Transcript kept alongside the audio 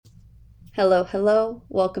Hello, hello.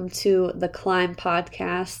 Welcome to the Climb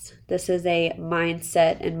Podcast. This is a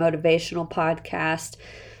mindset and motivational podcast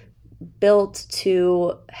built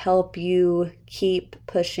to help you keep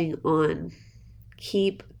pushing on,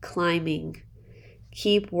 keep climbing,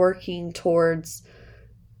 keep working towards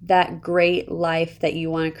that great life that you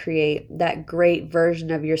want to create, that great version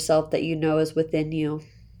of yourself that you know is within you.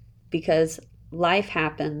 Because life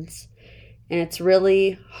happens. And it's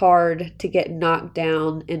really hard to get knocked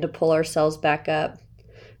down and to pull ourselves back up.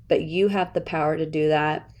 But you have the power to do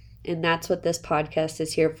that. And that's what this podcast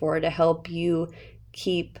is here for, to help you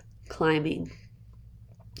keep climbing.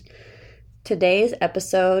 Today's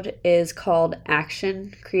episode is called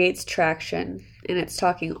Action Creates Traction. And it's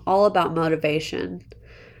talking all about motivation.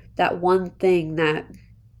 That one thing that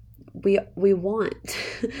we want.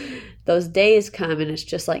 Those days come and it's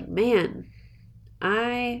just like, man,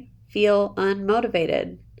 I feel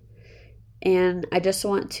unmotivated. And I just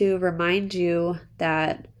want to remind you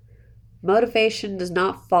that motivation does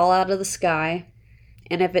not fall out of the sky.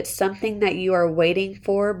 And if it's something that you are waiting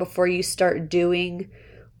for before you start doing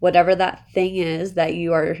whatever that thing is that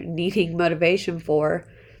you are needing motivation for,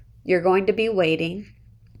 you're going to be waiting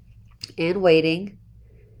and waiting.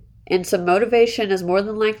 And some motivation is more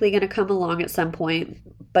than likely going to come along at some point,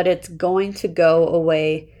 but it's going to go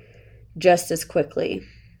away just as quickly.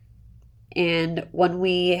 And when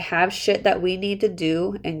we have shit that we need to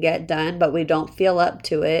do and get done, but we don't feel up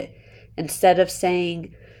to it, instead of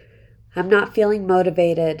saying, I'm not feeling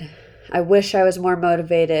motivated, I wish I was more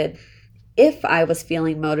motivated, if I was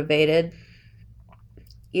feeling motivated,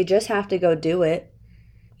 you just have to go do it.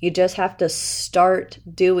 You just have to start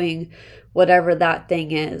doing whatever that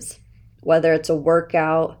thing is, whether it's a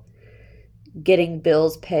workout, getting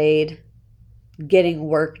bills paid, getting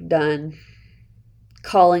work done,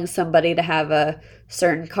 calling somebody to have a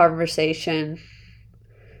certain conversation.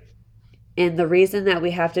 And the reason that we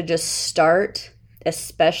have to just start,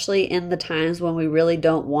 especially in the times when we really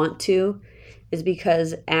don't want to, is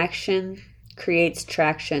because action creates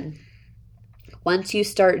traction. Once you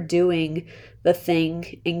start doing the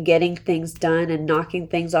thing and getting things done and knocking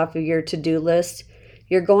things off of your to-do list,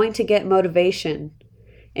 you're going to get motivation.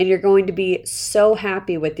 And you're going to be so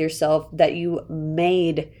happy with yourself that you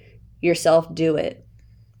made yourself do it.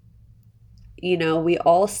 You know, we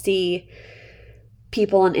all see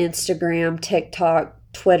people on Instagram, TikTok,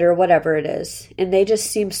 Twitter, whatever it is, and they just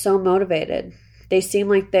seem so motivated. They seem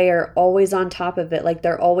like they are always on top of it, like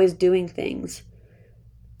they're always doing things.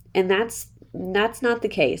 And that's not the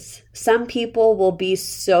case. Some people will be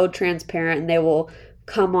so transparent and they will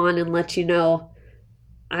come on and let you know,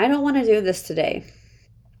 I don't want to do this today.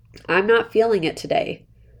 I'm not feeling it today.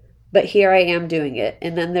 But here I am doing it.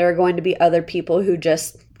 And then there are going to be other people who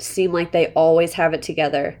just seem like they always have it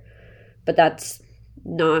together. But that's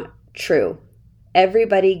not true.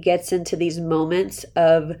 Everybody gets into these moments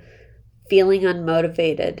of feeling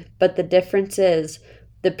unmotivated. But the difference is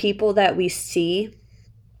the people that we see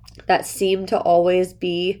that seem to always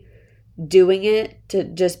be doing it, to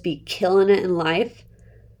just be killing it in life,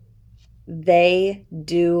 they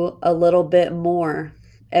do a little bit more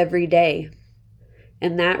every day.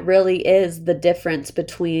 And that really is the difference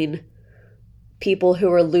between people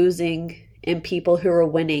who are losing and people who are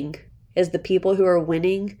winning, is the people who are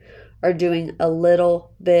winning are doing a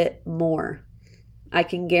little bit more. I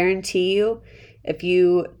can guarantee you, if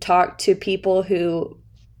you talk to people who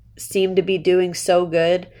seem to be doing so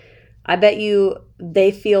good, I bet you they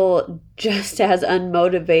feel just as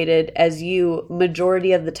unmotivated as you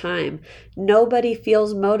majority of the time. Nobody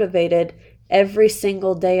feels motivated every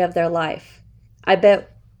single day of their life. I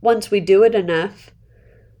bet once we do it enough,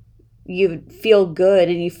 you feel good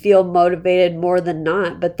and you feel motivated more than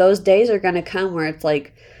not. But those days are going to come where it's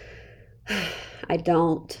like, I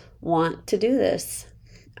don't want to do this.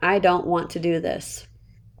 I don't want to do this.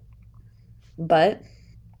 But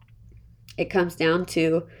it comes down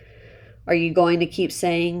to, are you going to keep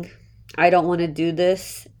saying, I don't want to do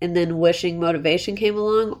this, and then wishing motivation came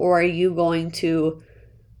along? Or are you going to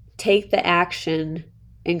take the action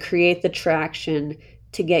and create the traction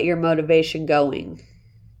to get your motivation going?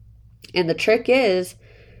 And the trick is,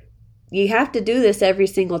 you have to do this every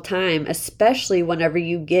single time, especially whenever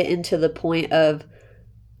you get into the point of,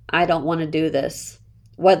 I don't want to do this.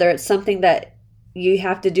 Whether it's something that you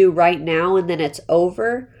have to do right now and then it's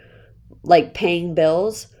over, like paying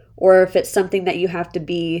bills, or if it's something that you have to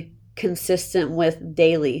be consistent with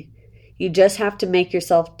daily. You just have to make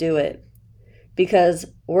yourself do it. Because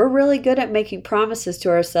we're really good at making promises to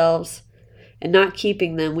ourselves and not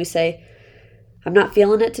keeping them. We say, I'm not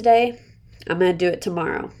feeling it today. I'm going to do it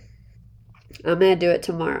tomorrow. I'm going to do it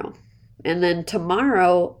tomorrow. And then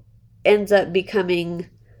tomorrow ends up becoming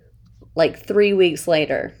like 3 weeks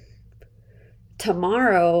later.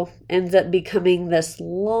 Tomorrow ends up becoming this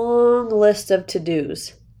long list of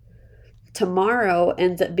to-dos. Tomorrow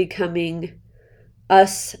ends up becoming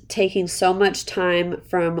us taking so much time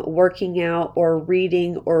from working out or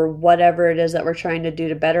reading or whatever it is that we're trying to do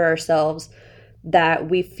to better ourselves that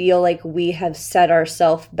we feel like we have set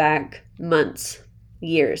ourselves back months,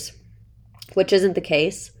 years, which isn't the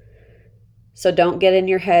case. So don't get in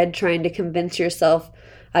your head trying to convince yourself,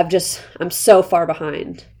 I'm so far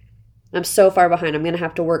behind. I'm so far behind. I'm going to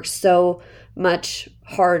have to work so much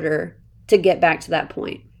harder to get back to that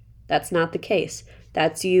point. That's not the case.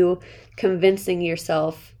 That's you convincing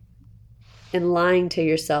yourself and lying to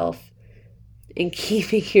yourself and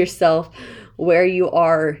keeping yourself where you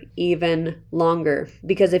are even longer.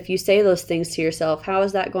 Because if you say those things to yourself, how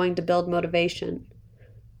is that going to build motivation?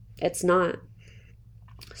 It's not.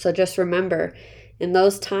 So just remember, in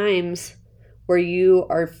those times where you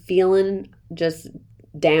are feeling just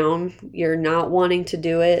down, you're not wanting to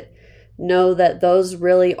do it, know that those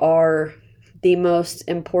really are the most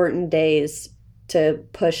important days to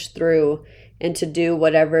push through and to do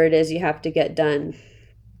whatever it is you have to get done.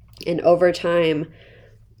 And over time,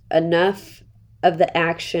 enough of the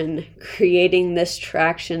action creating this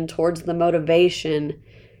traction towards the motivation,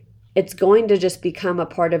 it's going to just become a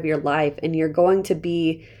part of your life, and you're going to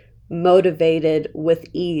be motivated with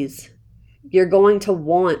ease. You're going to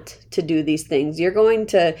want to do these things. You're going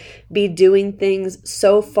to be doing things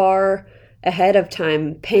so far ahead of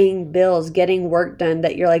time, paying bills, getting work done,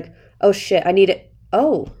 that you're like, oh shit, I need it.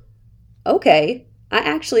 Oh, okay. I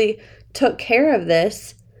actually took care of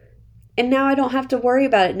this, and now I don't have to worry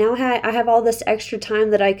about it. Now I have all this extra time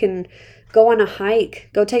that I can go on a hike,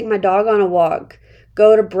 go take my dog on a walk,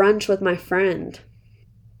 go to brunch with my friend.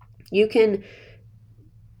 You can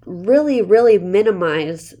really, really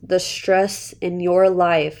minimize the stress in your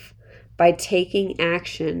life by taking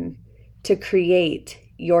action to create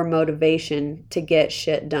your motivation to get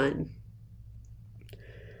shit done.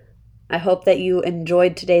 I hope that you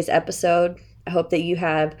enjoyed today's episode. I hope that you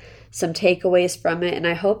have some takeaways from it, and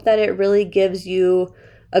I hope that it really gives you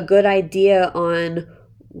a good idea on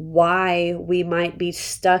why we might be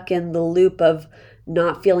stuck in the loop of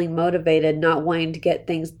not feeling motivated, not wanting to get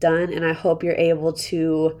things done. And I hope you're able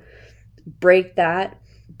to break that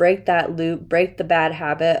loop, break the bad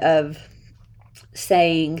habit of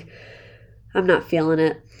saying, I'm not feeling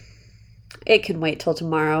it. It can wait till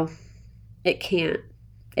tomorrow. It can't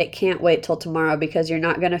wait till tomorrow, because you're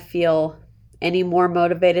not going to feel any more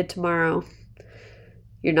motivated tomorrow.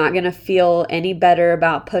 You're not going to feel any better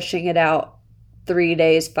about pushing it out 3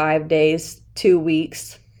 days, 5 days, 2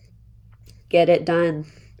 weeks. Get it done.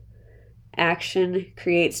 Action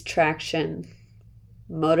creates traction.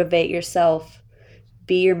 Motivate yourself.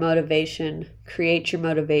 Be your motivation. Create your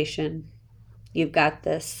motivation. You've got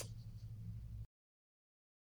this.